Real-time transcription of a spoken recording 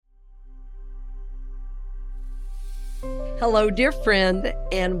Hello, dear friend,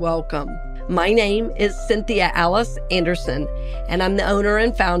 and welcome. My name is Cynthia Alice Anderson, and I'm the owner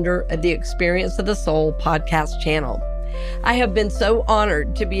and founder of the Experience of the Soul podcast channel. I have been so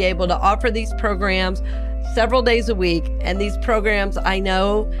honored to be able to offer these programs several days a week, and these programs I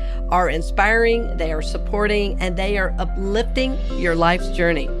know are inspiring, they are supporting, and they are uplifting your life's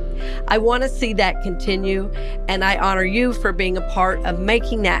journey. I want to see that continue, and I honor you for being a part of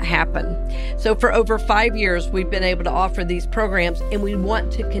making that happen. So for over 5 years, we've been able to offer these programs, and we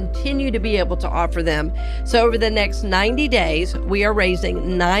want to continue to be able to offer them. So over the next 90 days, we are raising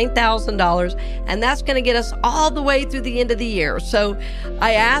 $9,000, and that's going to get us all the way through the end of the year. So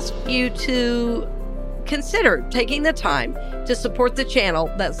I ask you to consider taking the time to support the channel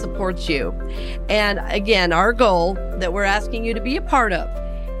that supports you. And again, our goal that we're asking you to be a part of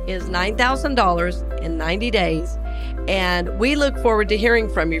is $9,000 in 90 days. And we look forward to hearing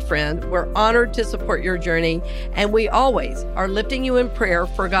from you, friend. We're honored to support your journey, and we always are lifting you in prayer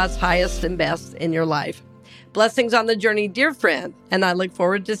for God's highest and best in your life. Blessings on the journey, dear friend, and I look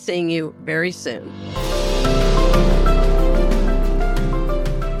forward to seeing you very soon.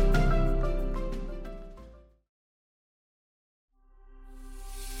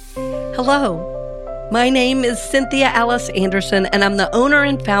 Hello. My name is Cynthia Alice Anderson, and I'm the owner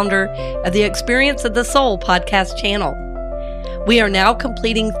and founder of the Experience of the Soul podcast channel. We are now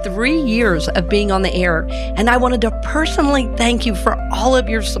completing 3 years of being on the air, and I wanted to personally thank you for all of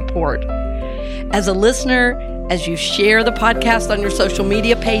your support. As a listener, as you share the podcast on your social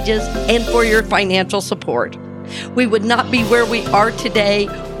media pages, and for your financial support. We would not be where we are today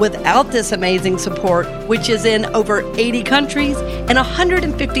without this amazing support, which is in over 80 countries and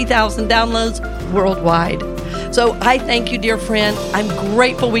 150,000 downloads worldwide. So I thank you, dear friend. I'm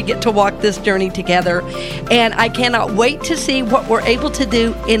grateful we get to walk this journey together, and I cannot wait to see what we're able to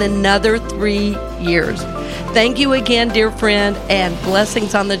do in another 3 years. Thank you again, dear friend, and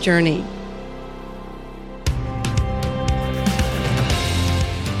blessings on the journey.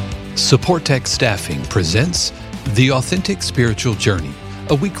 SupportTech Staffing presents The Authentic Spiritual Journey,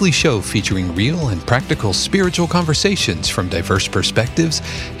 a weekly show featuring real and practical spiritual conversations from diverse perspectives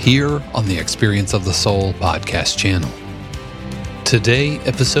here on the Experience of the Soul podcast channel. Today,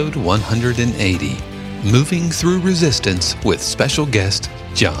 episode 180, Moving Through Resistance with special guest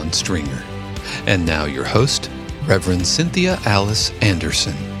John Stringer. And now your host, Reverend Cynthia Alice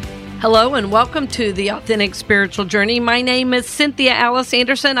Anderson. Hello and welcome to the Authentic Spiritual Journey. My name is Cynthia Alice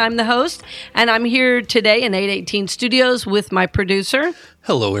Anderson. I'm the host, and I'm here today in 818 Studios with my producer.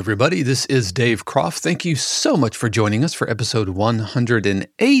 Hello, everybody. This is Dave Croft. Thank you so much for joining us for episode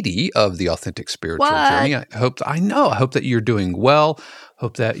 180 of the Authentic Spiritual Journey. I hope that you're doing well.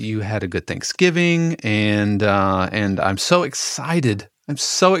 Hope that you had a good Thanksgiving, and I'm so excited. I'm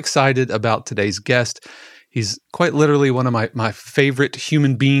so excited about today's guest. He's quite literally one of my favorite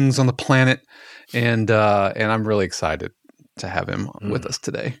human beings on the planet, and I'm really excited to have him with us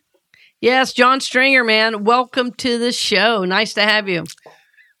today. Yes, John Stringer, man. Welcome to the show. Nice to have you.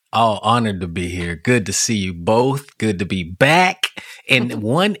 Oh, honored to be here. Good to see you both. Good to be back. And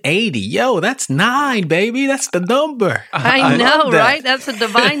 180. Yo, that's 9, baby. That's the number. I know, right? That's a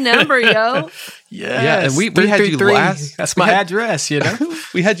divine number, yo. Yes. Yeah, and we had you last. That's my address, you know?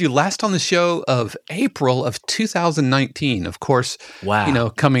 We had you last on the show of April of 2019. Of course, wow. You know,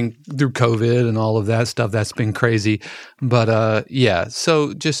 coming through COVID and all of that stuff, that's been crazy. But yeah,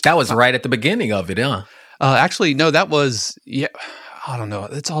 so just... That was right at the beginning of it, huh? Actually, no, that was... Yeah. I don't know.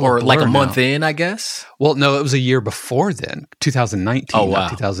 It's all or like a now. month in, I guess. Well, no, it was a year before then, 2019, oh, wow.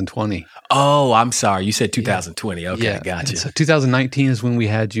 Not 2020. Oh, I'm sorry. You said 2020. Okay, yeah. Gotcha. So 2019 is when we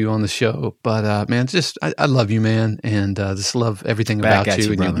had you on the show. But man, just I love you, man, and just love everything Back about you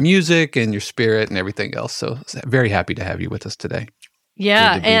and brother. your music and your spirit and everything else. So very happy to have you with us today.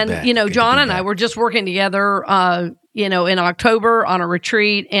 Yeah, and you know, John and I were just working together, in October on a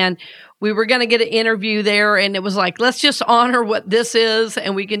retreat, and we were going to get an interview there, and it was like, let's just honor what this is,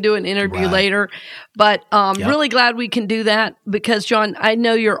 and we can do an interview later. But really glad we can do that because, John, I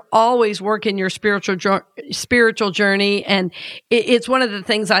know you're always working your spiritual journey, and it's one of the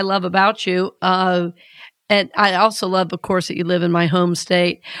things I love about you. And I also love, of course, that you live in my home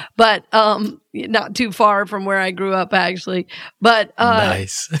state, but not too far from where I grew up, actually. But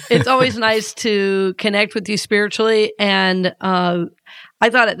nice. It's always nice to connect with you spiritually. And I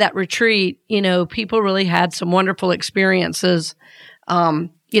thought at that retreat, people really had some wonderful experiences,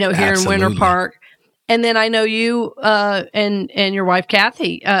 here in Winter Park. And then I know you and your wife,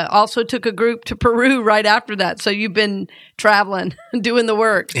 Kathy, also took a group to Peru right after that. So you've been traveling, doing the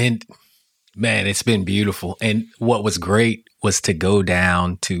work. And man, it's been beautiful. And what was great was to go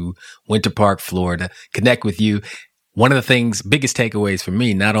down to Winter Park, Florida, connect with you. one of the things, biggest takeaways for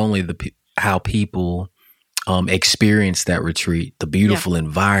me, not only how people experience that retreat, the beautiful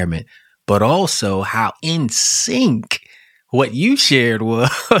environment, but also how in sync what you shared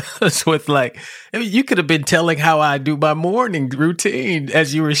was with you could have been telling how I do my morning routine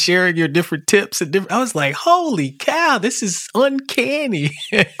as you were sharing your different tips and I was like, holy cow, this is uncanny.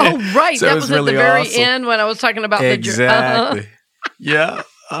 Oh, right. So that was really at the very awesome. end when I was talking about exactly. Yeah.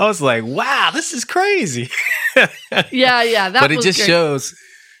 I was like, wow, this is crazy. Yeah. But it just shows.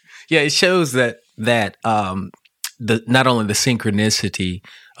 Yeah, it shows that not only the synchronicity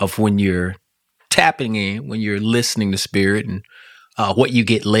of when you're tapping in, when you're listening to spirit, and what you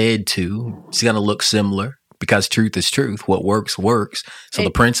get led to, it's going to look similar because truth is truth. What works, works. So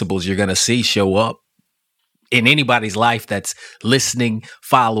the principles you're going to see show up in anybody's life that's listening,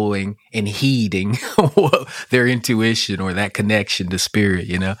 following, and heeding their intuition or that connection to spirit,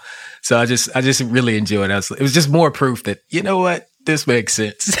 So I just really enjoyed it. It was just more proof that, you know what? This makes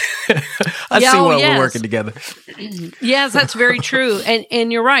sense. I see why we're working together. Yes, that's very true.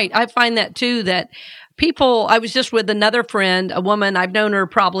 And you're right. I find that too, that people, I was just with another friend, a woman, I've known her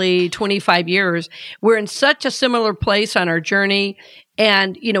probably 25 years. We're in such a similar place on our journey.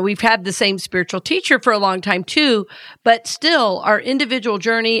 And, we've had the same spiritual teacher for a long time too, but still our individual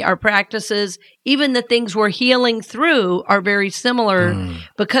journey, our practices, even the things we're healing through are very similar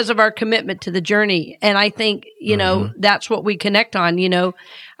because of our commitment to the journey. And I think, that's what we connect on.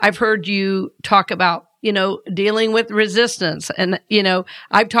 I've heard you talk about, dealing with resistance and,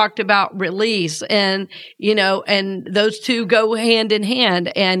 I've talked about release and, and those two go hand in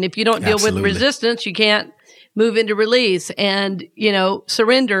hand. And if you don't deal with resistance, you can't move into release, and,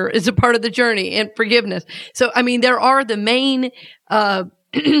 surrender is a part of the journey, and forgiveness. So, there are the main,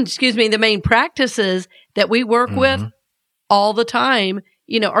 the main practices that we work with all the time,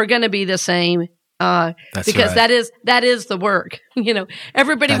 are going to be the same. Because that is the work.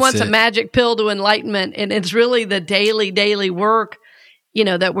 Everybody wants a magic pill to enlightenment, and it's really the daily work,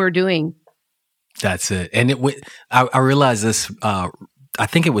 that we're doing. That's it. And I realized this, I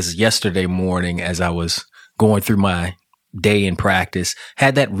think it was yesterday morning as I was going through my day in practice,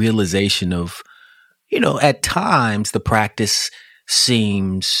 had that realization of, at times the practice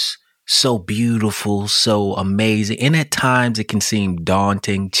seems so beautiful, so amazing. And at times it can seem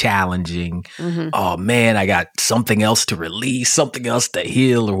daunting, challenging. Oh man, I got something else to release, something else to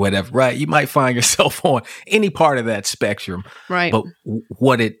heal or whatever, right? You might find yourself on any part of that spectrum. Right. But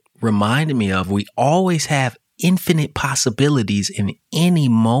what it reminded me of, we always have infinite possibilities in any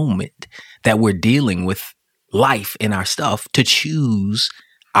moment that we're dealing with life and our stuff to choose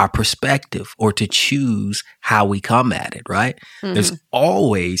our perspective or to choose how we come at it, right? There's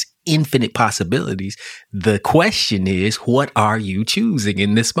always infinite possibilities. The question is, what are you choosing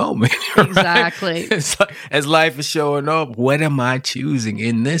in this moment? Right? Exactly. It's like, as life is showing up, what am I choosing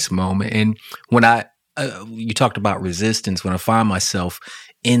in this moment? And when you talked about resistance, when I find myself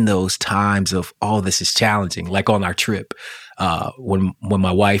in those times of, oh, this is challenging, like on our trip, when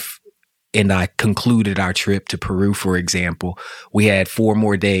my wife and I concluded our trip to Peru, for example, we had 4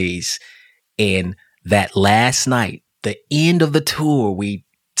 more days. And that last night, the end of the tour, we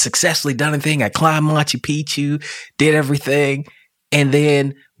successfully done everything. I climbed Machu Picchu, did everything. And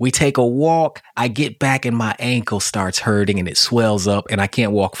then we take a walk. I get back and my ankle starts hurting and it swells up and I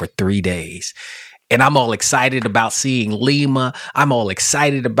can't walk for 3 days. And I'm all excited about seeing Lima. I'm all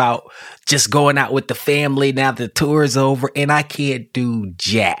excited about just going out with the family now that the tour is over, and I can't do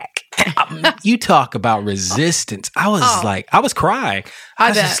jack. You talk about resistance. I was crying.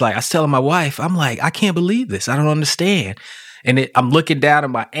 I was telling my wife, I'm like, I can't believe this. I don't understand. And I'm looking down at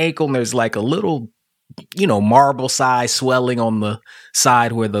my ankle and there's like a little, marble size swelling on the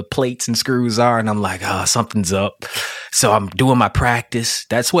side where the plates and screws are. And I'm like, oh, something's up. So I'm doing my practice.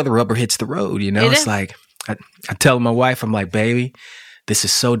 That's where the rubber hits the road. It's like, I tell my wife, I'm like, baby, this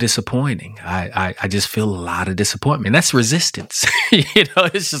is so disappointing. I just feel a lot of disappointment. That's resistance.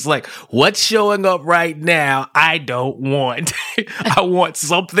 It's just like, what's showing up right now, I don't want. I want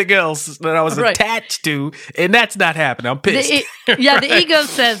something else that I was attached to, and that's not happening. I'm pissed. The ego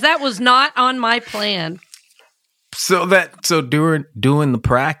says, that was not on my plan. So during doing the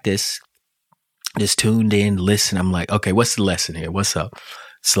practice, just tuned in, listen. I'm like, okay, what's the lesson here? What's up?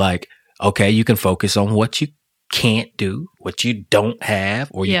 It's like, okay, you can focus on what you can't do, what you don't have,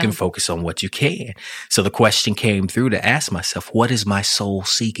 or you can focus on what you can. So the question came through to ask myself, what is my soul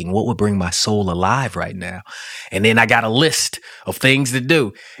seeking? What would bring my soul alive right now? And then I got a list of things to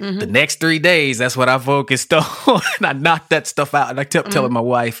do. The next 3 days, that's what I focused on. I knocked that stuff out. And I kept telling my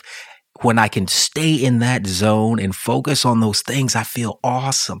wife, when I can stay in that zone and focus on those things, I feel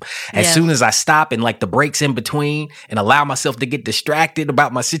awesome. As soon as I stop and like the breaks in between and allow myself to get distracted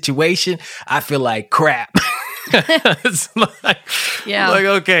about my situation, I feel like crap. It's like,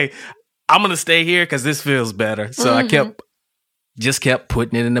 okay, I'm going to stay here because this feels better. So I kept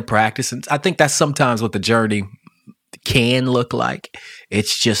putting it into practice. And I think that's sometimes what the journey can look like.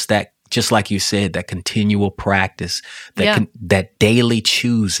 It's just that, just like you said, that continual practice, that daily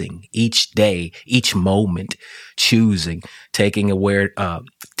choosing, each day, each moment, choosing,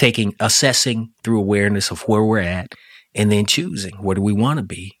 assessing through awareness of where we're at, and then choosing where do we want to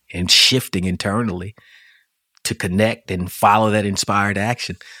be, and shifting internally to connect and follow that inspired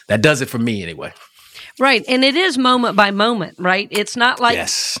action. That does it for me anyway. Right. And it is moment by moment, right? It's not like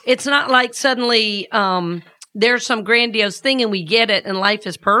it's not like suddenly there's some grandiose thing and we get it and life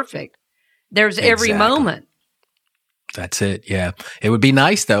is perfect. There's every moment. That's it. Yeah. It would be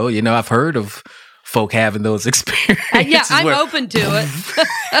nice though. You know, I've heard of folk having those experiences. I'm open to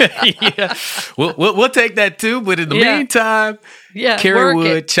it. Yeah. We'll take that too. But in the meantime, carry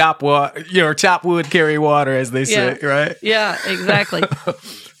wood, chop water, chop wood, carry water, as they say, right? Yeah, exactly.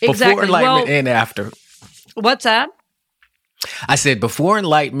 Before enlightenment and after. What's that? I said before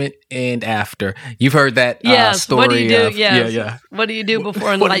enlightenment and after. You've heard that story. What do you do? Yeah. What do you do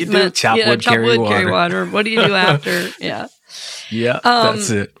before enlightenment? What do you do? Chop wood, carry water. What do you do after? Yeah. Yeah, that's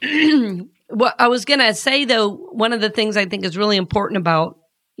it. What I was going to say, though, one of the things I think is really important about,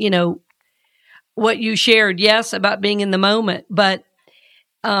 what you shared, yes, about being in the moment, but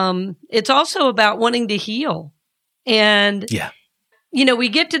it's also about wanting to heal. And, we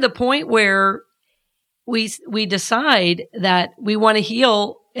get to the point where we decide that we want to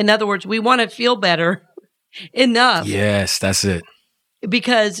heal. In other words, we want to feel better enough. Yes, that's it.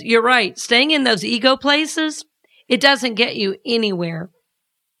 Because you're right. Staying in those ego places, it doesn't get you anywhere.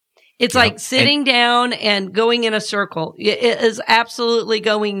 It's like sitting down and going in a circle. It is absolutely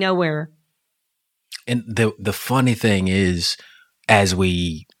going nowhere. And the funny thing is, as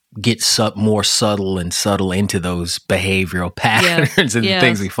we get more subtle and subtle into those behavioral patterns and the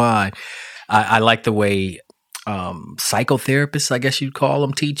things we find, I like the way psychotherapists, I guess you'd call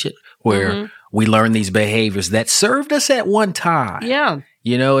them, teach it, where we learn these behaviors that served us at one time. Yeah.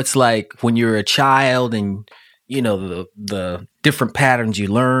 It's like when you're a child and, the different patterns you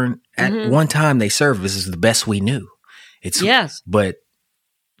learn, at one time they served us as the best we knew. But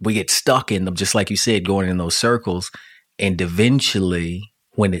we get stuck in them, just like you said, going in those circles. And eventually,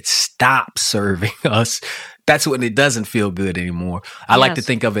 when it stops serving us, that's when it doesn't feel good anymore. I like to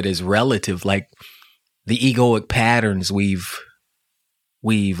think of it as relative, like the egoic patterns we've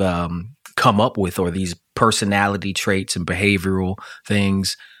come up with, or these personality traits and behavioral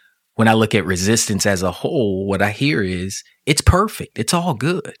things. When I look at resistance as a whole, what I hear is it's perfect. It's all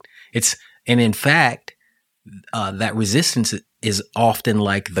good. And in fact, that resistance is often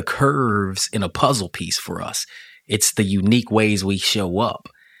like the curves in a puzzle piece for us. It's the unique ways we show up.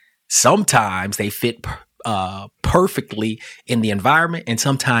 Sometimes they fit perfectly in the environment, and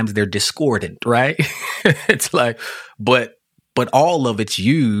sometimes they're discordant, right? It's like, but all of it's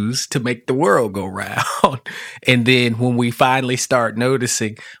used to make the world go round. And then when we finally start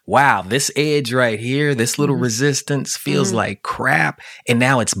noticing, wow, this edge right here, this little resistance feels like crap. And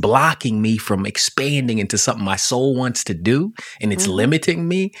now it's blocking me from expanding into something my soul wants to do. And it's limiting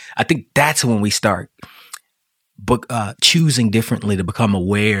me. I think that's when we start choosing differently to become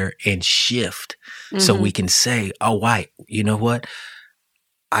aware and shift. So we can say, oh, wait, you know what?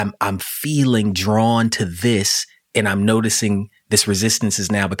 I'm feeling drawn to this. And I'm noticing this resistance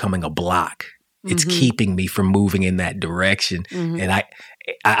is now becoming a block. It's keeping me from moving in that direction. And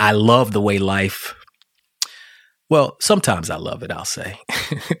I love the way life, well, sometimes I love it, I'll say.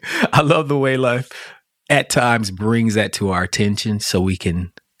 I love the way life at times brings that to our attention so we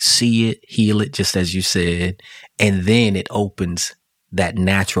can see it, heal it, just as you said. And then it opens that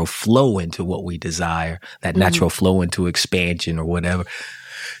natural flow into what we desire, that natural flow into expansion or whatever.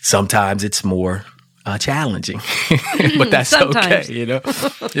 Sometimes it's more challenging, but that's okay,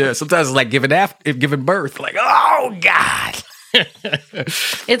 Yeah, sometimes it's like giving birth, like, oh God.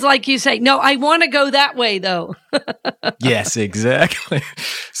 It's like you say, no, I want to go that way though. Yes, exactly.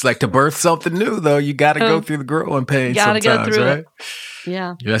 It's like to birth something new though, you got to go through the growing pain sometimes, go through right?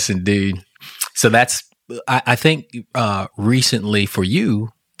 Yeah. Yes, indeed. So that's, I think recently for you,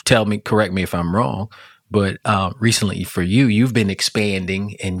 correct me if I'm wrong, but recently for you, you've been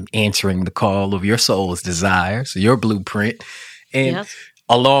expanding and answering the call of your soul's desires, your blueprint. And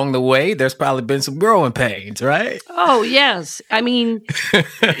along the way, there's probably been some growing pains, right? Oh, yes. I mean,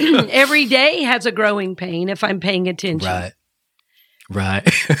 every day has a growing pain if I'm paying attention. Right.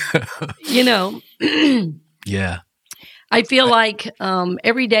 Yeah. I feel like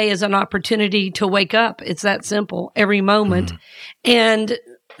every day is an opportunity to wake up. It's that simple, every moment. And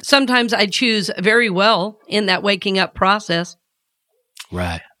sometimes I choose very well in that waking up process.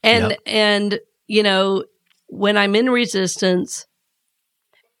 Right. And when I'm in resistance,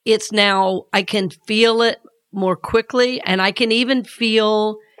 it's now I can feel it more quickly, and I can even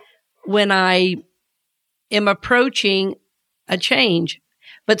feel when I am approaching a change.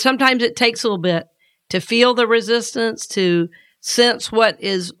 But sometimes it takes a little bit to feel the resistance, to sense what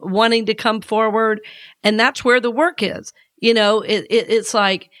is wanting to come forward. And that's where the work is. It's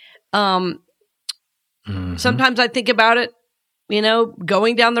like, sometimes I think about it,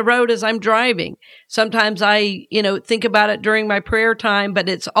 going down the road as I'm driving. Sometimes I, think about it during my prayer time, but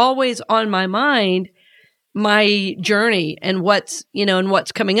it's always on my mind, my journey and what's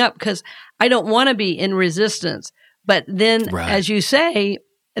coming up, because I don't want to be in resistance. But then, as you say,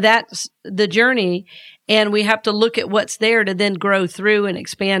 that's the journey, and we have to look at what's there to then grow through and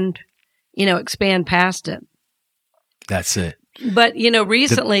expand past it. That's it. But,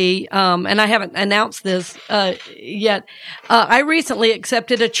 recently, and I haven't announced this yet, I recently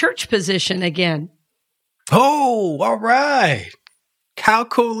accepted a church position again. Oh, all right. How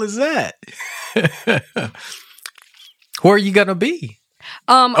cool is that? Where are you going to be?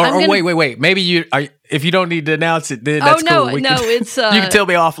 Wait. Maybe if you don't need to announce it, then that's cool. It's you can tell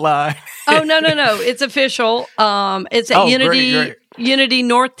me offline. Oh, no. It's official. It's at Unity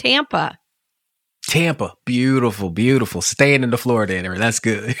North Tampa. Tampa. Beautiful, beautiful. Staying in the Florida area. That's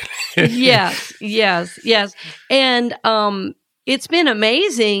good. Yes. And it's been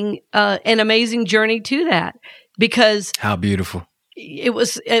amazing, an amazing journey to that, because how beautiful. It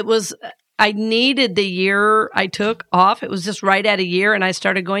was I needed the year I took off. It was just right at a year, and I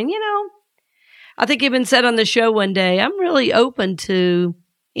started going, I think even said on the show one day, I'm really open to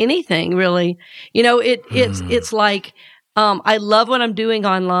anything, really. It's like, I love what I'm doing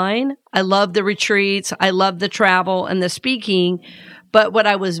online. I love the retreats. I love the travel and the speaking. But what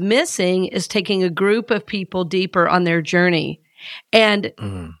I was missing is taking a group of people deeper on their journey. And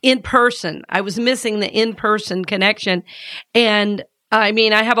in person, I was missing the in-person connection. And I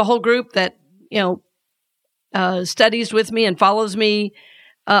mean, I have a whole group that, studies with me and follows me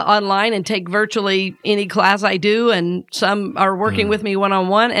online and take virtually any class I do. And some are working with me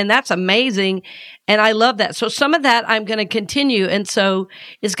one-on-one, and that's amazing. And I love that. So some of that I'm going to continue. And so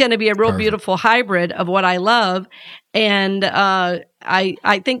it's going to be a real beautiful hybrid of what I love. And I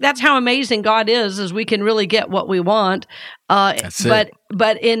think that's how amazing God is we can really get what we want. That's it.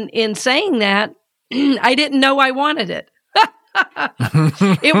 But in saying that, I didn't know I wanted it.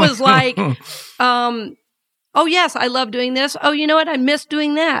 It was like, oh yes, I love doing this. Oh, you know what? I miss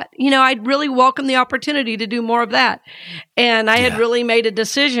doing that. I'd really welcome the opportunity to do more of that. And I had really made a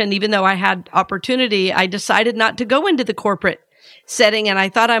decision, even though I had opportunity, I decided not to go into the corporate setting, and I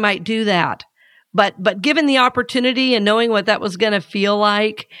thought I might do that. But given the opportunity and knowing what that was going to feel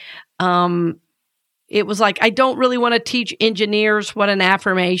like, it was like, I don't really want to teach engineers what an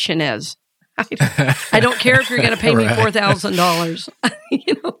affirmation is. I don't care if you're going to pay me $4,000.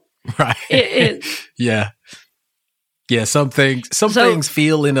 Right. Yeah. Some things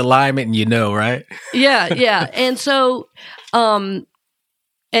feel in alignment, and right? Yeah. And so, and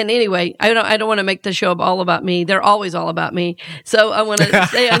anyway, I don't want to make the show all about me. They're always all about me. So I want to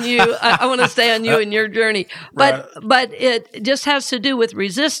stay on you. I want to stay on you and your journey. But it just has to do with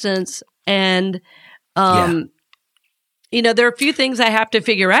resistance, and there are a few things I have to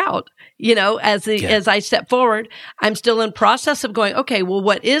figure out. As I step forward, I'm still in process of going, okay, well,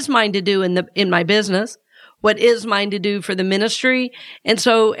 what is mine to do in my business? What is mine to do for the ministry? And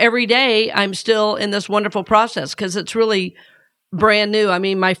so every day I'm still in this wonderful process, because it's really brand new. I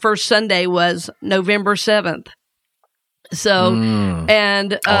mean, my first Sunday was November 7th. So,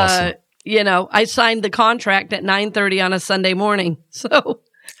 and, awesome. I signed the contract at 9:30 on a Sunday morning. So,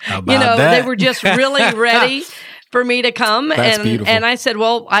 how about that? They were just really ready for me to come. That's beautiful. And I said,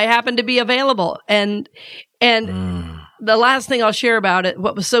 well, I happen to be available. And the last thing I'll share about it,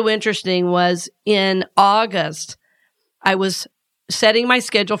 what was so interesting was in August, I was setting my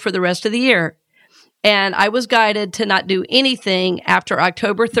schedule for the rest of the year. And I was guided to not do anything after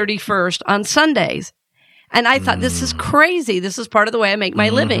October 31st on Sundays. And I thought, this is crazy. This is part of the way I make my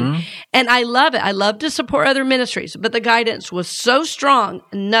living. And I love it. I love to support other ministries. But the guidance was so strong,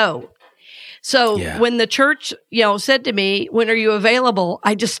 no. So when the church, said to me, when are you available?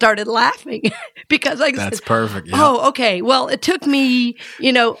 I just started laughing because that's said, perfect. Yeah. Oh, okay. Well, it took me,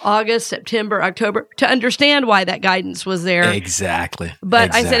 August, September, October to understand why that guidance was there. Exactly.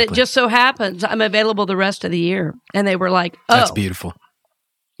 But I said, it just so happens I'm available the rest of the year. And they were like, oh, that's beautiful.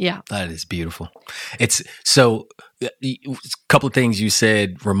 Yeah. That is beautiful. It's so a couple of things you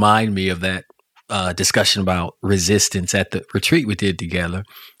said remind me of that discussion about resistance at the retreat we did together.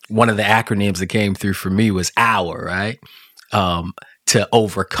 One of the acronyms that came through for me was HOUR, right? To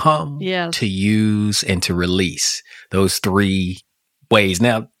overcome, to use, and to release. Those 3 ways.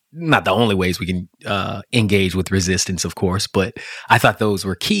 Now, not the only ways we can engage with resistance, of course, but I thought those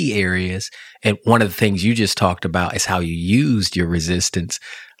were key areas. And one of the things you just talked about is how you used your resistance.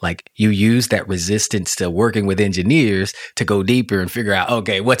 Like you use that resistance to working with engineers to go deeper and figure out,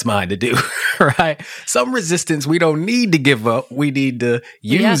 okay, what's mine to do, right? Some resistance we don't need to give up. We need to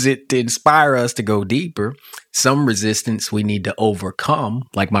use it to inspire us to go deeper. Some resistance we need to overcome,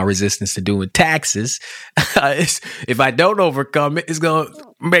 like my resistance to doing taxes. If I don't overcome it, it's going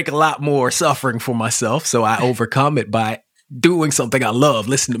to make a lot more suffering for myself. So I overcome it by doing something I love,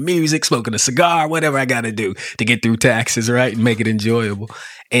 listen to music, smoking a cigar, whatever I got to do to get through taxes, right? And make it enjoyable.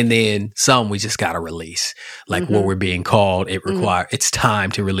 And then some we just got to release, like what we're being called. It requires, it's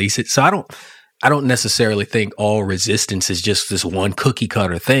time to release it. So I don't necessarily think all resistance is just this one cookie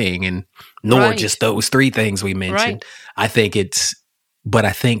cutter thing, and nor just those 3 things we mentioned. I think but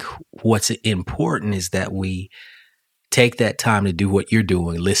I think what's important is that we take that time to do what you're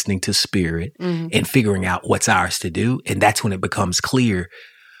doing, listening to spirit and figuring out what's ours to do. And that's when it becomes clear.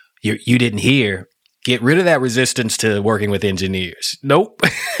 You didn't hear, get rid of that resistance to working with engineers. Nope.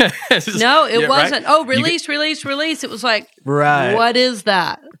 No, it wasn't. Right? Oh, release. It was like, what is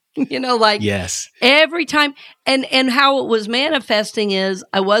that? Yes. Every time. And how it was manifesting is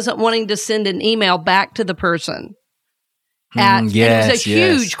I wasn't wanting to send an email back to the person. And it was a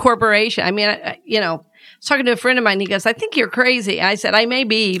huge corporation. I mean, I was talking to a friend of mine. He goes, I think you're crazy. I said, I may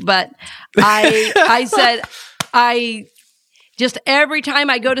be, but I said, I just every time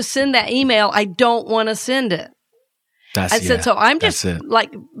I go to send that email, I don't want to send it. I said, so I'm just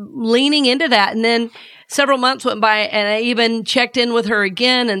like leaning into that. And then several months went by and I even checked in with her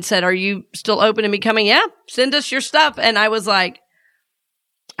again and said, are you still open to me coming? Yeah, send us your stuff. And I was like,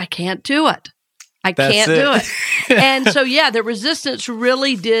 I can't do it. I can't do it. And so, the resistance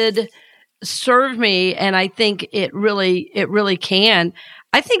really did serve me. And I think it really can.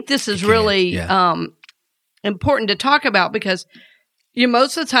 I think this is really important to talk about because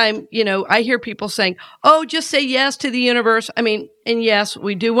most of the time, I hear people saying, oh, just say yes to the universe. I mean, and yes,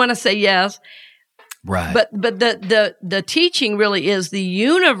 we do want to say yes. Right. But the teaching really is the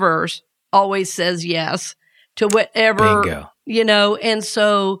universe always says yes to whatever, Bingo. And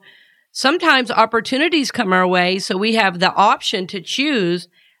so sometimes opportunities come our way. So we have the option to choose.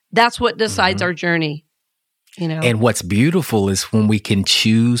 That's what decides our journey. And what's beautiful is when we can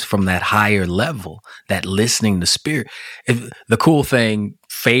choose from that higher level, that listening to spirit. The cool thing,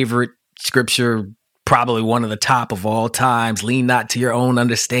 favorite scripture, probably one of the top of all times, lean not to your own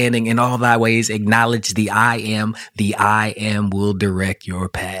understanding, in all thy ways acknowledge the I am will direct your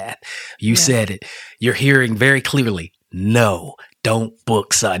path. You said it. You're hearing very clearly, no. Don't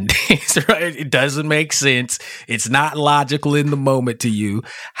book Sundays, right? It doesn't make sense. It's not logical in the moment to you.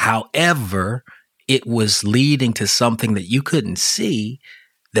 However, it was leading to something that you couldn't see,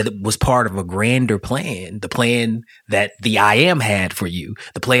 that it was part of a grander plan, the plan that the I am had for you,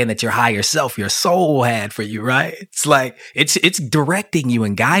 the plan that your higher self, your soul had for you, right? It's like, it's directing you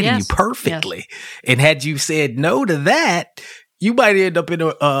and guiding you perfectly. Yes. And had you said no to that, you might end up in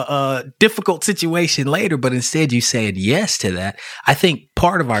a difficult situation later, but instead you said yes to that. I think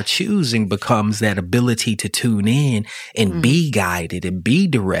part of our choosing becomes that ability to tune in and be guided and be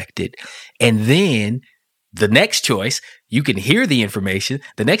directed. And then the next choice, you can hear the information.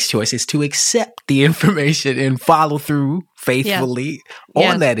 The next choice is to accept the information and follow through faithfully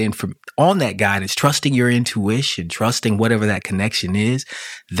on that guidance, trusting your intuition, trusting whatever that connection is.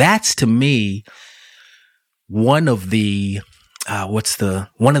 That's to me one of the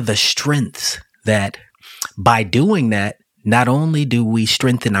strengths that by doing that, not only do we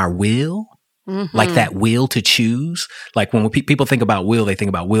strengthen our will, like that will to choose. Like when people think about will, they think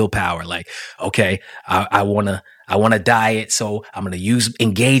about willpower. Like, okay, I want to diet. So I'm going to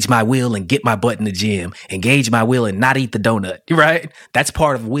engage my will and get my butt in the gym, engage my will and not eat the donut, right? That's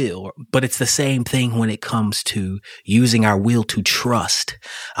part of will, but it's the same thing when it comes to using our will to trust.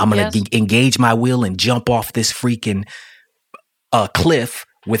 I'm going to engage my will and jump off this freaking cliff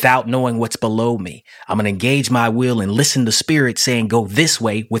without knowing what's below me. I'm going to engage my will and listen to spirit saying, go this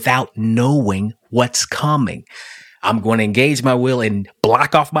way without knowing what's coming. I'm going to engage my will and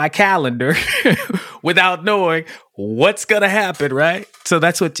block off my calendar without knowing what's going to happen, right? So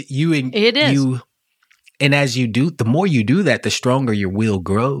that's what it is. And as you do, the more you do that, the stronger your will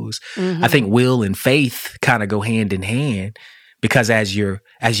grows. I think will and faith kind of go hand in hand Because as you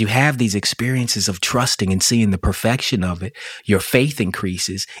have these experiences of trusting and seeing the perfection of it, your faith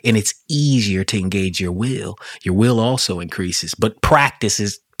increases and it's easier to engage your will. Your will also increases, but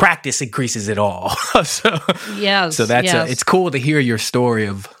practice increases it all. So it's cool to hear your story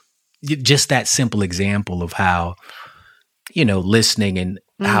of just that simple example of how, listening and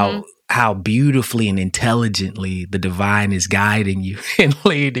how beautifully and intelligently the divine is guiding you and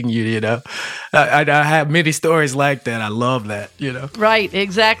leading you, I have many stories like that. I love that, Right,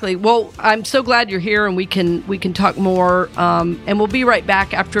 exactly. Well, I'm so glad you're here and we can talk more. And we'll be right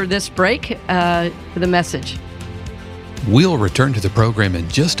back after this break with a message. We'll return to the program in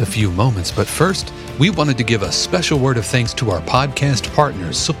just a few moments, but first, we wanted to give a special word of thanks to our podcast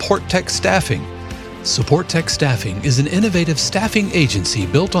partners, Support Tech Staffing. Support Tech Staffing is an innovative staffing agency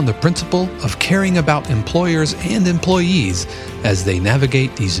built on the principle of caring about employers and employees as they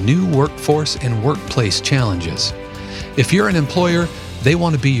navigate these new workforce and workplace challenges. If you're an employer, they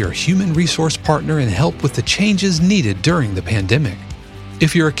want to be your human resource partner and help with the changes needed during the pandemic.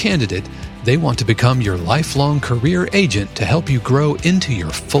 If you're a candidate, they want to become your lifelong career agent to help you grow into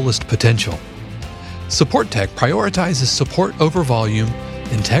your fullest potential. Support Tech prioritizes support over volume,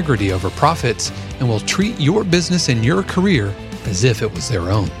 integrity over profits, and will treat your business and your career as if it was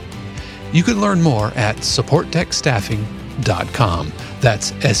their own. You can learn more at supporttechstaffing.com.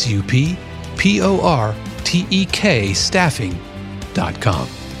 That's SUPPORTEK staffing.com.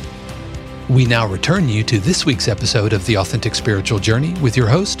 We now return you to this week's episode of The Authentic Spiritual Journey with your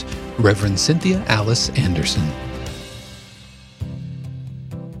host, Reverend Cynthia Alice Anderson.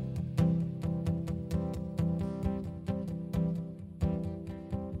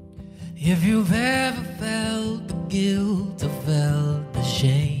 If you've ever felt the guilt or felt the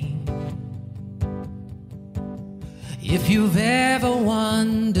shame, if you've ever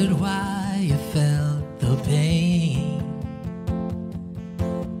wondered why you felt the pain,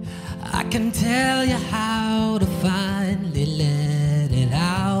 I can tell you how to finally let it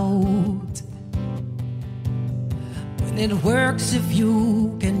out. When it works if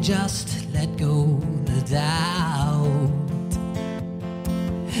you can just let go the doubt.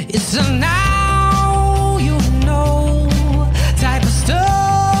 It's a now you know type of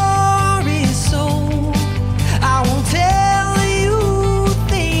story, so I won't tell you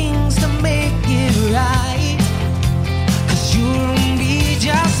things to make it right, 'cause you'll be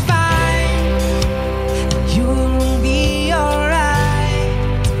just fine, you'll be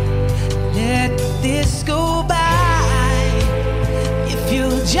alright. Let this go by if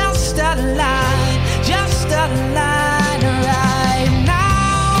you just align right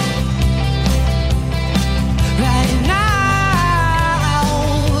now, right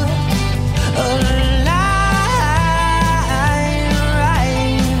now, align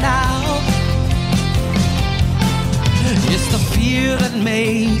right now. It's the fear that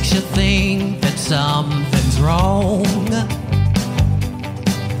makes you think that something's wrong,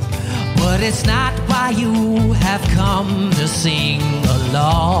 but it's not why you have come to sing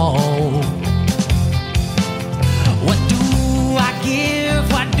along. What do I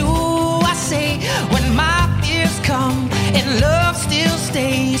give? What do I say when my fears come and love still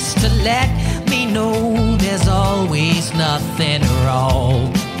stays to let me know there's always nothing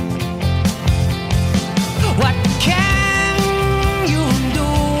wrong? What can you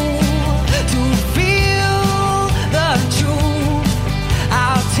do to feel the truth?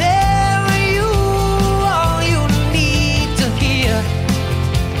 I'll tell you all you need to hear.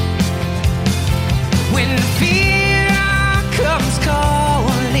 When fear comes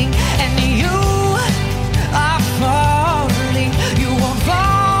calling and you are falling, you won't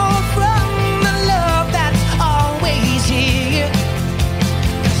fall from the love that's always here,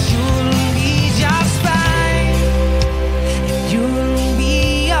 'cause you'll be just fine, you'll be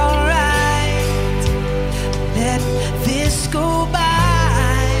alright. Let this go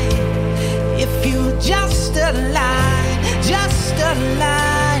by if you just align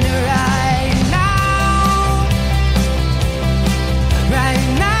right now, right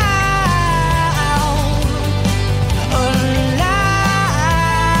now, align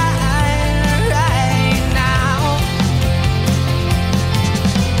right now.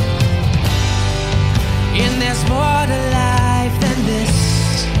 And there's more to life than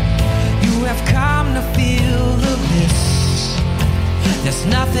this. You have come to feel the bliss. There's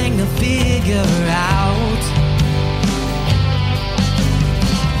nothing to figure out.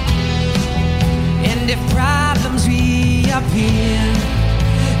 And if problems reappear,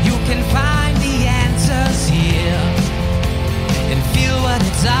 you can find the answers here and feel what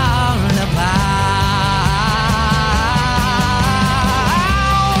it's all about.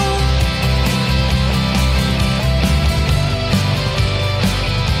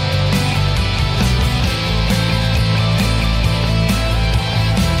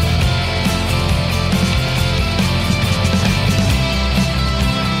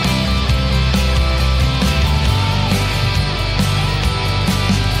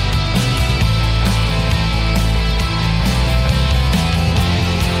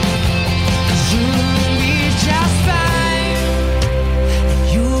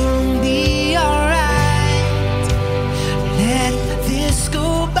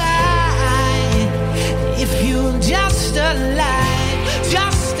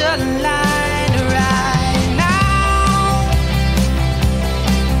 a line right now.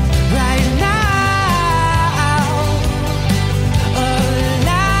 Right now. A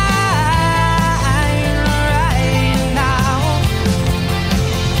line right now.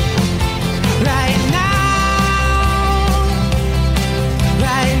 Right now.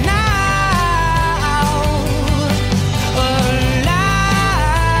 Right now. A line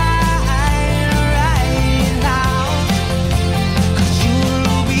right now. 'Cause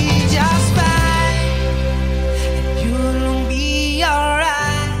you'll be just fine. And you'll be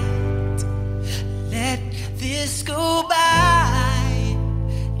alright. Let this go by.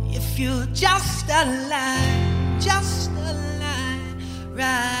 If you're just a line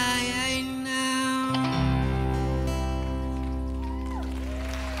right now.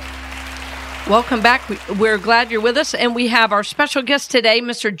 Welcome back. We're glad you're with us. And we have our special guest today,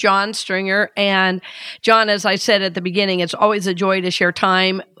 Mr. John Stringer. And John, as I said at the beginning, it's always a joy to share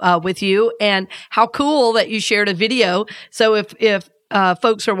time with you. And how cool that you shared a video. So if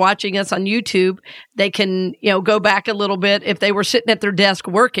folks are watching us on YouTube, they can, go back a little bit if they were sitting at their desk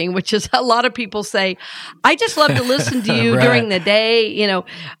working, which is a lot of people say, I just love to listen to you Right. during the day,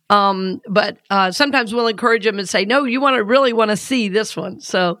 but sometimes we'll encourage them and say, no, you really want to see this one.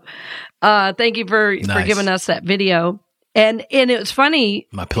 So, thank you for Nice. giving us that video. And it was funny.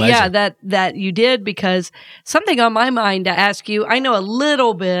 My pleasure. Yeah, that you did, because something on my mind to ask you, I know a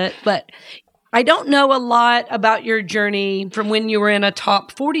little bit, but I don't know a lot about your journey from when you were in a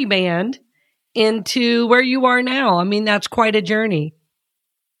top 40 band into where you are now. I mean, that's quite a journey.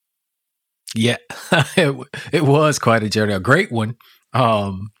 Yeah, it was quite a journey, a great one.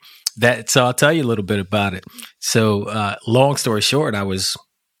 So I'll tell you a little bit about it. So, long story short, I was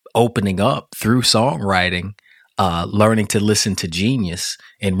opening up through songwriting, learning to listen to genius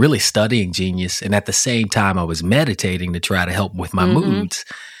and really studying genius. And at the same time, I was meditating to try to help with my moods,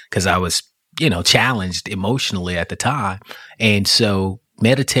 because I was, challenged emotionally at the time. And so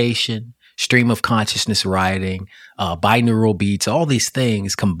meditation, stream of consciousness writing, binaural beats, all these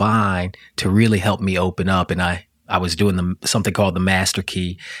things combined to really help me open up. And I was doing something called the Master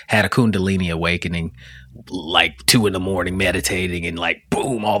Key, had a Kundalini awakening, like 2 a.m, meditating, and like,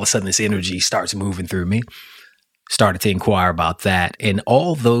 boom, all of a sudden this energy starts moving through me. Started to inquire about that. And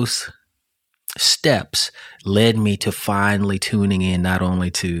all those steps led me to finally tuning in not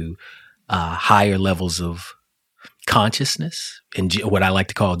only to higher levels of consciousness and what I like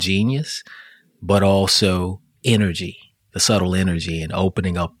to call genius, but also energy, the subtle energy, and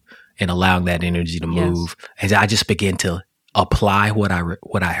opening up and allowing that energy to move. As I just began to apply what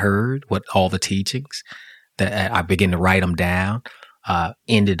I heard, what all the teachings, that I began to write them down.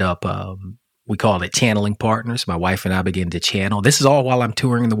 Ended up, we called it channeling partners. My wife and I began to channel. This is all while I'm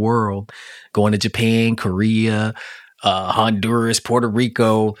touring the world, going to Japan, Korea, Honduras, Puerto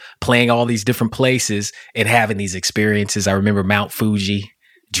Rico, playing all these different places and having these experiences. I remember Mount Fuji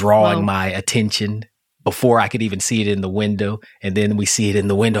drawing my attention before I could even see it in the window. And then we see it in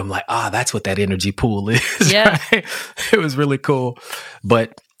the window. I'm like, that's what that energy pool is. Yeah. Right? It was really cool.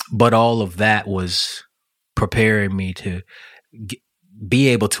 But all of that was preparing me to be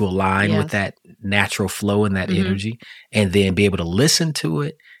able to align with that natural flow and that energy, and then be able to listen to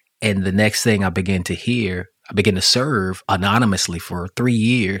it. And the next thing I began to hear, I began to serve anonymously for 3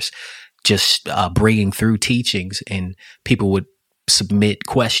 years, just bringing through teachings, and people would submit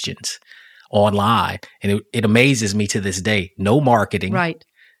questions online. And it amazes me to this day. No marketing. Right.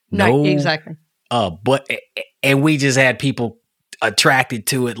 No, exactly. And we just had people attracted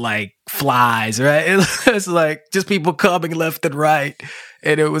to it like flies, right? It's like just people coming left and right.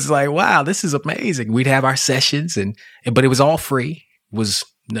 And it was like, wow, this is amazing. We'd have our sessions, but it was all free. It was,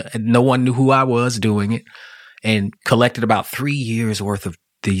 no one knew who I was doing it, and collected about 3 years worth of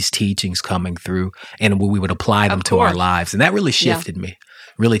these teachings coming through, and we would apply them to our lives. And that really shifted me,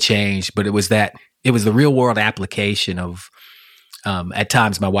 really changed. But it was the real world application of, at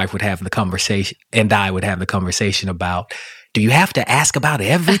times my wife would have the conversation and I would have the conversation about, do you have to ask about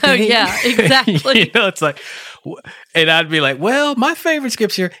everything? Yeah, exactly. It's like, and I'd be like, well, my favorite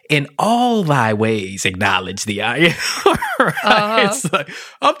scripture, in all thy ways acknowledge the I am. Right? It's like,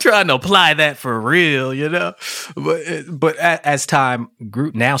 I'm trying to apply that for real, But as time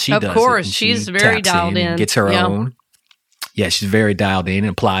grew, now she does it. Of course, she's very dialed in. Gets her own. Yeah, she's very dialed in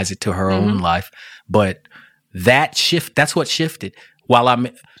and applies it to her own life. But that's what shifted. While I'm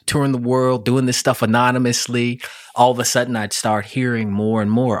touring the world, doing this stuff anonymously, all of a sudden I'd start hearing more and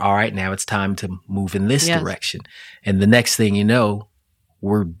more, all right, now it's time to move in this direction. And the next thing you know,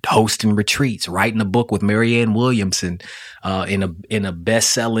 we're hosting retreats, writing a book with Marianne Williamson in a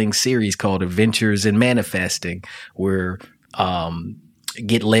best-selling series called Adventures in Manifesting. We're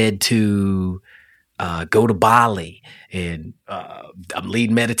get led to go to Bali, and I'm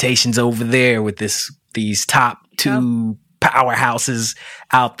leading meditations over there with these top 2 powerhouses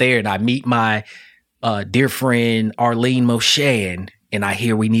out there, and I meet my dear friend Arlene Moshe, and I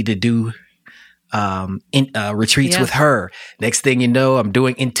hear we need to do retreats with her. Next thing you know, I'm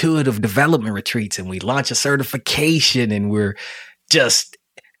doing intuitive development retreats, and we launch a certification, and we're just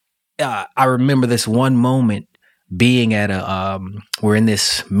I remember this one moment being at we're in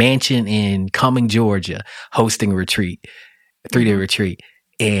this mansion in Cumming, Georgia, hosting a retreat, a 3-day retreat,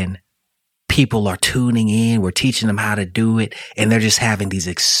 and people are tuning in. We're teaching them how to do it, and they're just having these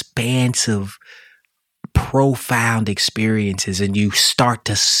expansive, profound experiences, and you start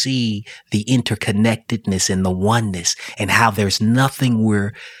to see the interconnectedness and the oneness, and how there's nothing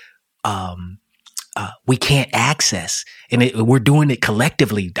we can't access, and we're doing it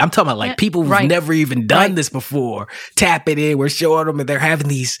collectively. I'm talking about like people who've never even done this before. Tap it in. We're showing them, and they're having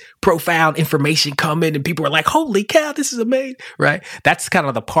these profound information come in, and people are like, "Holy cow, this is amazing!" Right? That's kind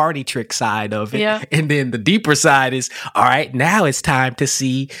of the party trick side of it. Yeah. And then the deeper side is, all right, now it's time to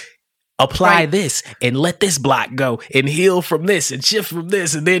see. Apply this and let this block go and heal from this and shift from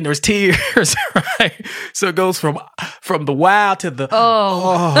this, and then there's tears, right? So it goes from the wow to the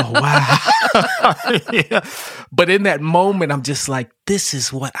wow. Yeah. But in that moment, I'm just like, this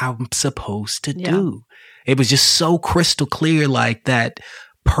is what I'm supposed to do. It was just so crystal clear, like that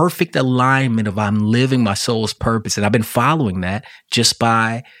perfect alignment of I'm living my soul's purpose, and I've been following that just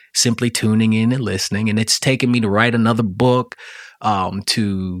by simply tuning in and listening. And it's taken me to write another book,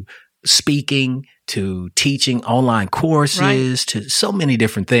 to speaking, to teaching online courses, to so many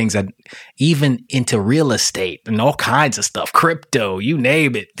different things, even into real estate and all kinds of stuff, crypto, you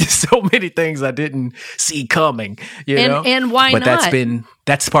name it. So many things I didn't see coming, you know? And why not? But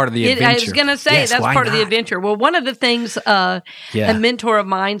that's part of the adventure. I was going to say, that's part of the adventure. Well, one of the things a mentor of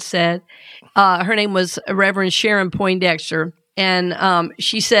mine said, her name was Reverend Sharon Poindexter, and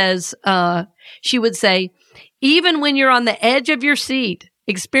she says, she would say, even when you're on the edge of your seat,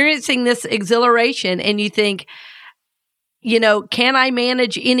 experiencing this exhilaration, and you think, can I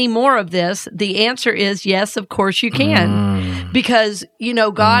manage any more of this? The answer is yes, of course you can. Because,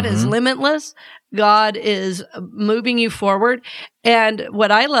 God is limitless. God is moving you forward. And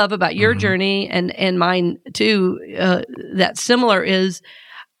what I love about your journey and mine too, that's similar is,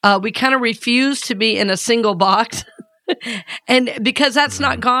 we kind of refuse to be in a single box. And because that's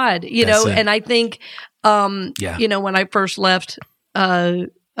not God, and I think, when I first left,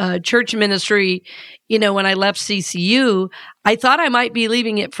 church ministry, when I left CCU, I thought I might be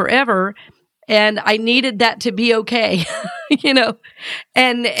leaving it forever, and I needed that to be okay,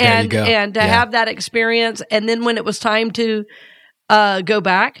 and to have that experience. And then when it was time to go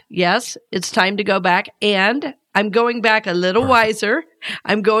back, yes, it's time to go back, and I'm going back a little wiser.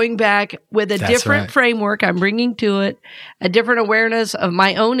 I'm going back with a different framework. I'm bringing to it a different awareness of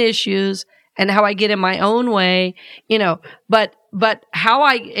my own issues and how I get in my own way, but how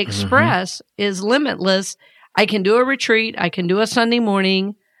I express is limitless. I can do a retreat. I can do a Sunday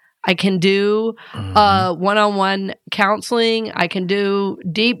morning. I can do one-on-one counseling. I can do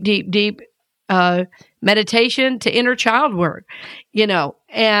deep meditation to inner child work,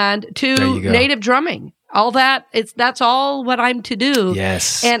 and to native drumming. All that, that's all what I'm to do.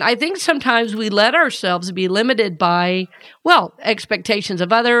 Yes. And I think sometimes we let ourselves be limited by, expectations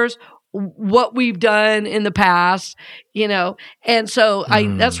of others, what we've done in the past, and so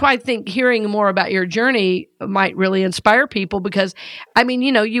that's why I think hearing more about your journey might really inspire people, because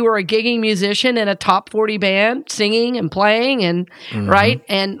you were a gigging musician in a top 40 band, singing and playing and right.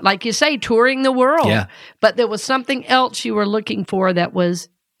 And like you say, touring the world, but there was something else you were looking for that was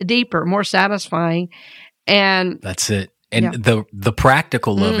deeper, more satisfying. And that's it. And the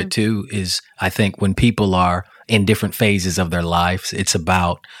practical of it too is, I think, when people are in different phases of their lives, it's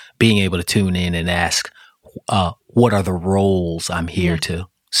about being able to tune in and ask, what are the roles I'm here to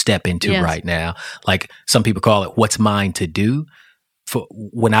step into right now? Like some people call it, what's mine to do?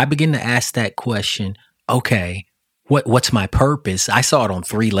 When I begin to ask that question, okay, what's my purpose? I saw it on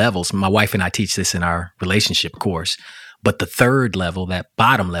 3 levels. My wife and I teach this in our relationship course. But the third level, that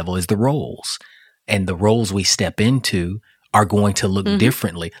bottom level, is the roles. And the roles we step into are going to look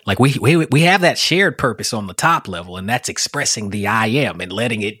differently. Like we have that shared purpose on the top level, and that's expressing the I am and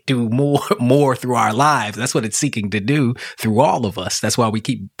letting it do more through our lives. That's what it's seeking to do through all of us. That's why we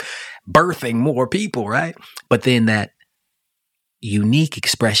keep birthing more people, right? But then that unique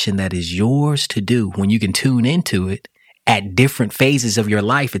expression that is yours to do, when you can tune into it at different phases of your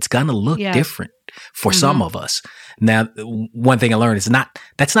life, it's going to look different for some of us. Now, one thing I learned is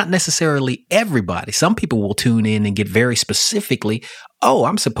that's not necessarily everybody. Some people will tune in and get very specifically, oh,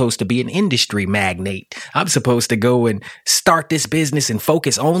 I'm supposed to be an industry magnate. I'm supposed to go and start this business and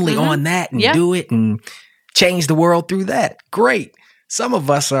focus only on that and do it and change the world through that. Great. Some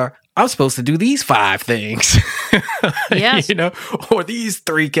of us I'm supposed to do these 5 things, you know, or these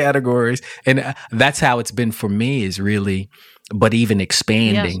 3 categories. And that's how it's been for me, is really, but even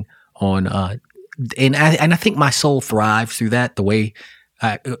expanding on, and I think my soul thrives through that, the way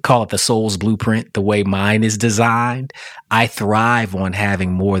I call it the soul's blueprint, the way mine is designed. I thrive on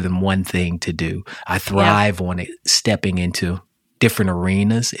having more than one thing to do. I thrive on it stepping into different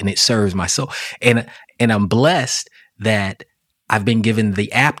arenas, and it serves my soul. And I'm blessed that I've been given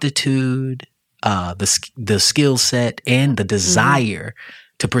the aptitude, the skill set, and the desire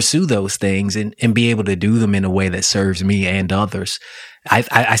to pursue those things and be able to do them in a way that serves me and others.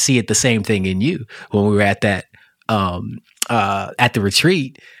 I see it the same thing in you. When we were at that at the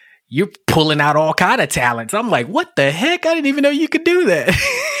retreat, you're pulling out all kind of talents. I'm like, what the heck? I didn't even know you could do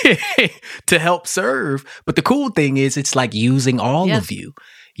that to help serve. But the cool thing is, it's like using all of you.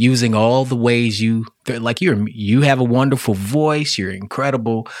 Using all the ways you have a wonderful voice, you're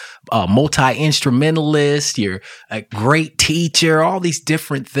incredible multi-instrumentalist, you're a great teacher, all these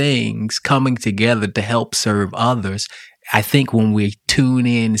different things coming together to help serve others. I think when we tune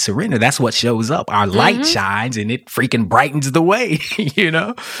in and surrender, that's what shows up. Our light shines and it freaking brightens the way, you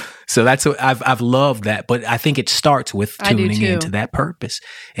know? So that's what I've loved that. But I think it starts with tuning into that purpose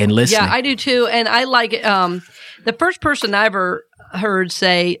and listening. Yeah, I do too. And I like it. The first person I ever heard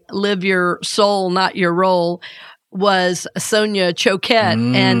say, live your soul, not your role, was Sonia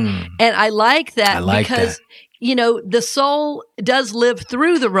Choquette. And I like that because, you know, the soul does live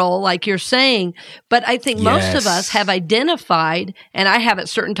through the role, like you're saying, but I think most of us have identified, and I have at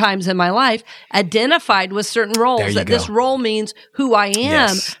certain times in my life, identified with certain roles, that this role means who I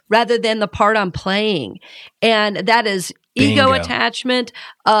am rather than the part I'm playing. And that is ego attachment.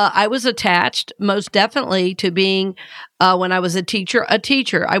 I was attached most definitely to being, when I was a teacher.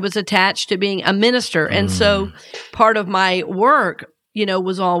 I was attached to being a minister. And so part of my work, you know,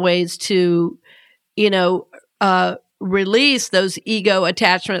 was always to, you know, release those ego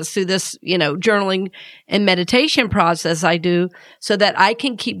attachments through this, you know, journaling and meditation process I do, so that I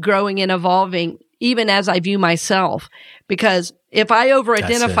can keep growing and evolving even as I view myself. Because if I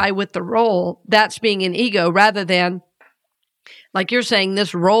over-identify with the role, that's being an ego, rather than, like you're saying,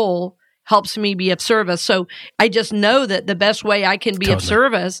 this role helps me be of service. So I just know that the best way I can be of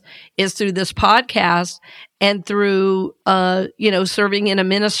service is through this podcast and through, you know, serving in a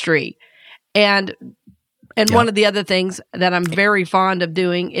ministry. And one of the other things that I'm very fond of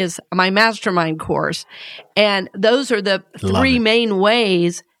doing is my mastermind course. And those are the 3 main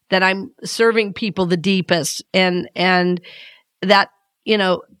ways that I'm serving people the deepest. And that, you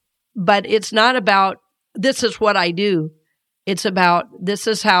know, but it's not about, this is what I do. It's about, this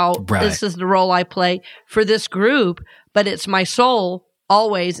is how, this is the role I play for this group, but it's my soul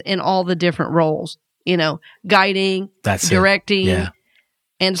always in all the different roles, you know, guiding, directing,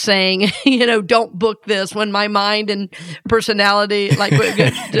 and saying, you know, don't book this, when my mind and personality, like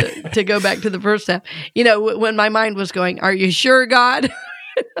to go back to the first step, you know, when my mind was going, are you sure, God?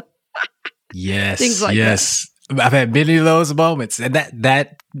 Things like that. I've had many of those moments. And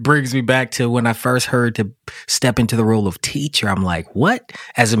that brings me back to when I first heard to step into the role of teacher. I'm like, what?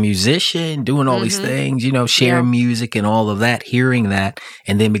 As a musician, doing all these things, you know, sharing music and all of that, hearing that,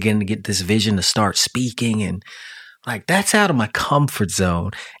 and then beginning to get this vision to start speaking, and like, that's out of my comfort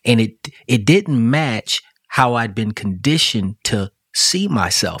zone. And it didn't match how I'd been conditioned to see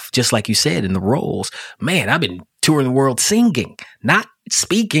myself, just like you said, in the roles. Man, I've been touring the world singing, not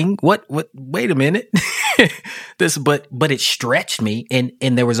speaking. What, wait a minute. But it stretched me. And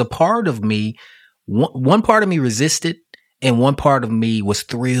there was a part of me, one part of me resisted, and one part of me was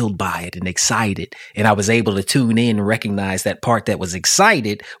thrilled by it and excited. And I was able to tune in and recognize that part that was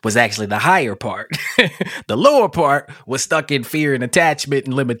excited was actually the higher part. The lower part was stuck in fear and attachment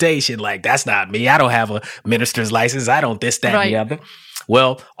and limitation. Like, that's not me. I don't have a minister's license. I don't this, that, and the other.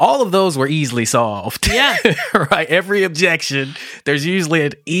 Well, all of those were easily solved. Yeah. Right. Every objection, there's usually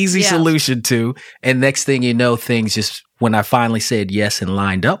an easy solution to. And next thing you know, things just, when I finally said yes and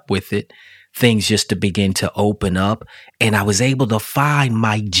lined up with it, things just to begin to open up. And I was able to find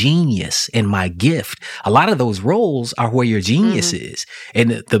my genius and my gift. A lot of those roles are where your genius is.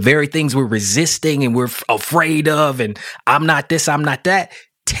 And the very things we're resisting and we're afraid of, and I'm not this, I'm not that,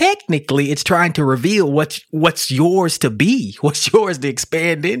 technically it's trying to reveal what's yours to be, what's yours to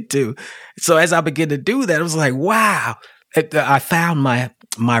expand into. So as I began to do that, I was like, wow, I found my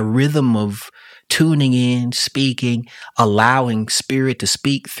rhythm of tuning in, speaking, allowing Spirit to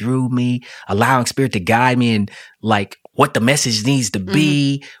speak through me, allowing Spirit to guide me in like what the message needs to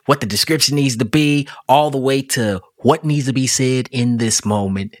be, what the description needs to be, all the way to what needs to be said in this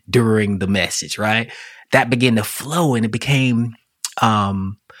moment during the message, right? That began to flow, and it became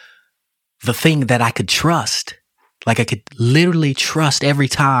the thing that I could trust. Like I could literally trust every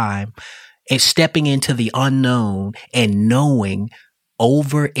time, and stepping into the unknown and knowing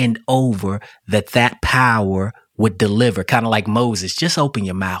over and over that power would deliver, kind of like Moses. Just open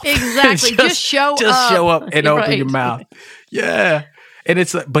your mouth. Exactly. just show up and open your mouth. Yeah. And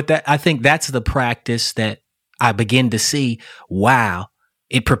I think that's the practice that I begin to see. Wow.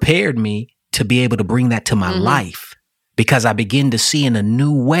 It prepared me to be able to bring that to my life, because I begin to see in a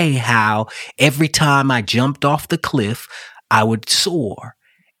new way how every time I jumped off the cliff, I would soar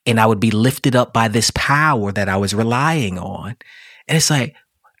and I would be lifted up by this power that I was relying on. And it's like,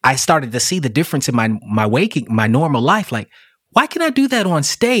 I started to see the difference in my normal life. Like, why can I do that on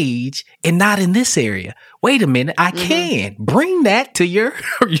stage and not in this area? Wait a minute, I can bring that to your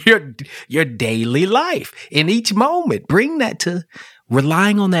daily life in each moment. Bring that to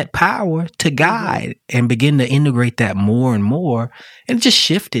relying on that power to guide and begin to integrate that more and more. And it just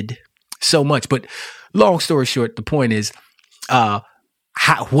shifted so much. But long story short, the point is,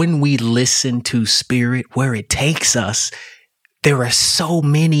 when we listen to Spirit, where it takes us, there are so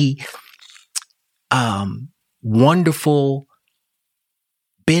many wonderful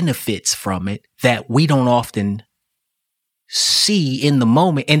benefits from it that we don't often see in the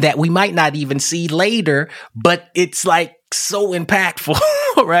moment, and that we might not even see later, but it's like so impactful,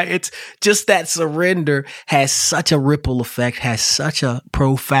 right? It's just that surrender has such a ripple effect, has such a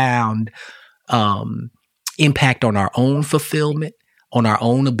profound impact on our own fulfillment, on our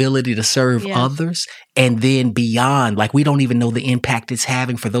own ability to serve others, and then beyond. Like, we don't even know the impact it's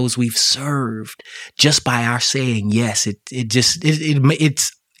having for those we've served just by our saying yes.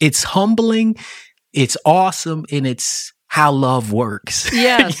 It's humbling, it's awesome, and it's how love works.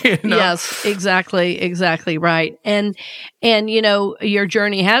 Yes, yes, exactly right. And your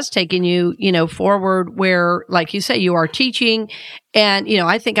journey has taken you, forward where, like you say, you are teaching. And,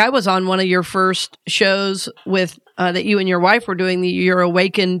 I think I was on one of your first shows with, that you and your wife were doing, your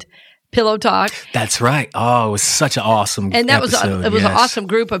Awakened Pillow Talk. That's right. Oh, it was such an awesome And that episode. was an awesome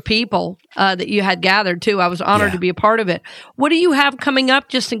group of people that you had gathered too. I was honored to be a part of it. What do you have coming up,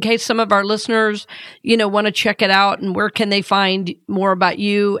 just in case some of our listeners, want to check it out, and where can they find more about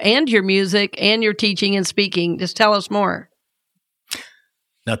you and your music and your teaching and speaking? Just tell us more.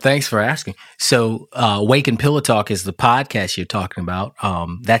 No, thanks for asking. So, Awaken Pillow Talk is the podcast you're talking about.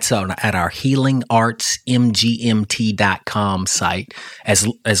 That's at our healingartsmgmt.com site,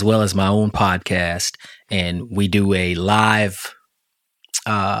 as well as my own podcast. And we do a live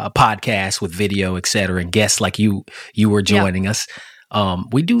podcast with video, et cetera, and guests like you were joining us.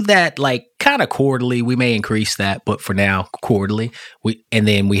 We do that like kind of quarterly. We may increase that, but for now, quarterly. And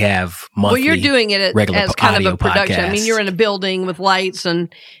then we have monthly. Well, you're doing it as kind of a production. Podcasts. I mean, you're in a building with lights,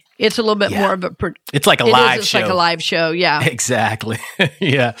 and it's a little bit more of a. It's like a live show. It's like a live show. Yeah, exactly.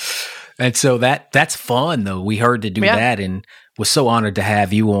 Yeah, and so that's fun though. We heard to do that, and was so honored to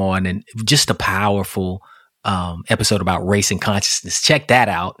have you on, and just a powerful episode about race and consciousness. Check that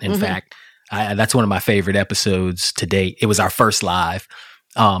out. In fact. That's one of my favorite episodes to date. It was our first live.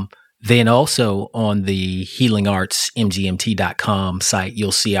 Then also on the healingartsmgmt.com site,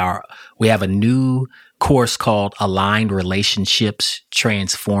 you'll see we have a new course called Aligned Relationships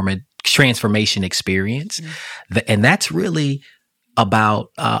Transformation Experience. And that's really about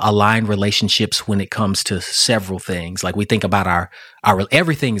aligned relationships when it comes to several things. Like, we think about our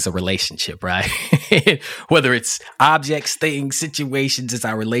everything is a relationship, right? Whether it's objects, things, situations, it's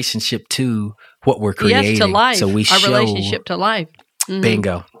our relationship to what we're creating. Yes, to life. So we our relationship to life. Mm-hmm.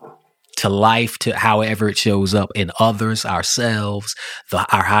 Bingo. To life, to however it shows up in others, ourselves,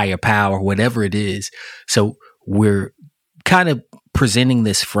 our higher power, whatever it is. So we're kind of presenting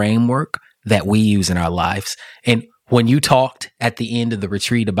this framework that we use in our lives. And when you talked at the end of the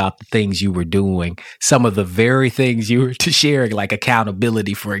retreat about the things you were doing, some of the very things you were sharing, like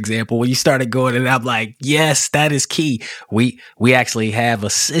accountability, for example, when you started going, and I'm like, yes, that is key. We actually have a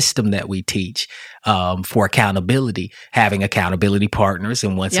system that we teach for accountability, having accountability partners,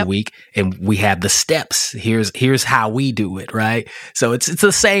 and once a week, and we have the steps. Here's how we do it, right? So it's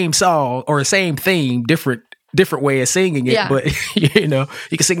the same song or same theme, different way of singing it, but you can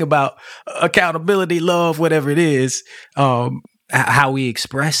sing about accountability, love, whatever it is. how we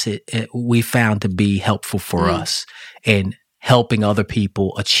express it, we found to be helpful for us in helping other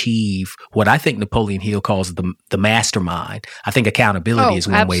people achieve what I think Napoleon Hill calls the mastermind. I think accountability is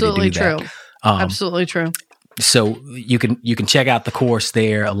one way to do that. Absolutely true. So you can check out the course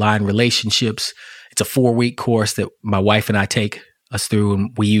there, Align Relationships. It's a 4-week course that my wife and I take us through,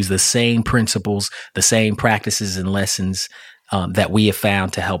 and we use the same principles, the same practices and lessons that we have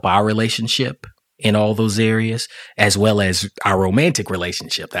found to help our relationship in all those areas, as well as our romantic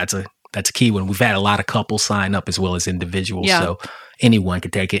relationship. That's a key one. We've had a lot of couples sign up as well as individuals, so anyone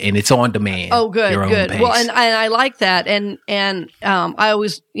can take it, and it's on demand. Oh, good. Well, and I like that, and I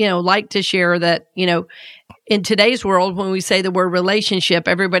always like to share that in today's world, when we say the word relationship,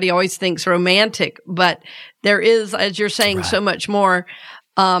 everybody always thinks romantic, but there is, as you're saying, so much more.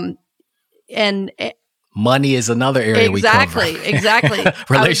 And money is another area we cover. Exactly.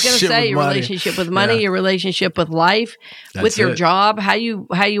 I was going to say your relationship with money, your relationship with life, with your job, how you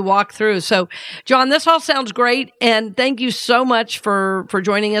walk through. So, John, this all sounds great, and thank you so much for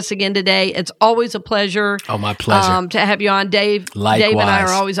joining us again today. It's always a pleasure. Oh, my pleasure. To have you on, Dave. Likewise. Dave and I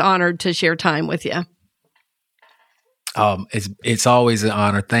are always honored to share time with you. It's always an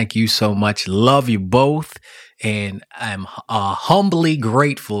honor. Thank you so much. Love you both. And I'm humbly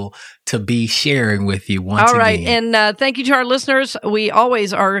grateful to be sharing with you once again. All right. And thank you to our listeners. We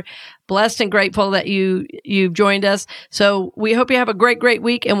always are blessed and grateful that you've joined us. So we hope you have a great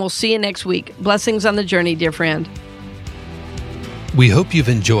week, and we'll see you next week. Blessings on the journey, dear friend. We hope you've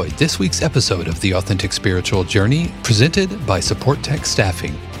enjoyed this week's episode of The Authentic Spiritual Journey, presented by Support Tech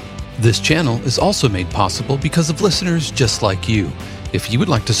Staffing. This channel is also made possible because of listeners just like you. If you would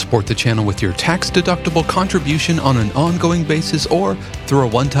like to support the channel with your tax-deductible contribution on an ongoing basis or through a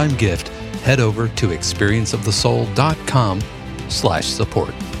one-time gift, head over to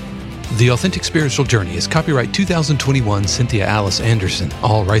experienceofthesoul.com/support. The Authentic Spiritual Journey is copyright 2021 Cynthia Alice Anderson,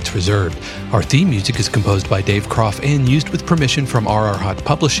 all rights reserved. Our theme music is composed by Dave Croft and used with permission from RR Hot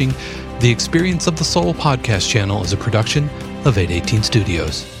Publishing. The Experience of the Soul podcast channel is a production of 818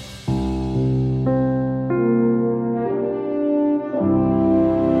 Studios.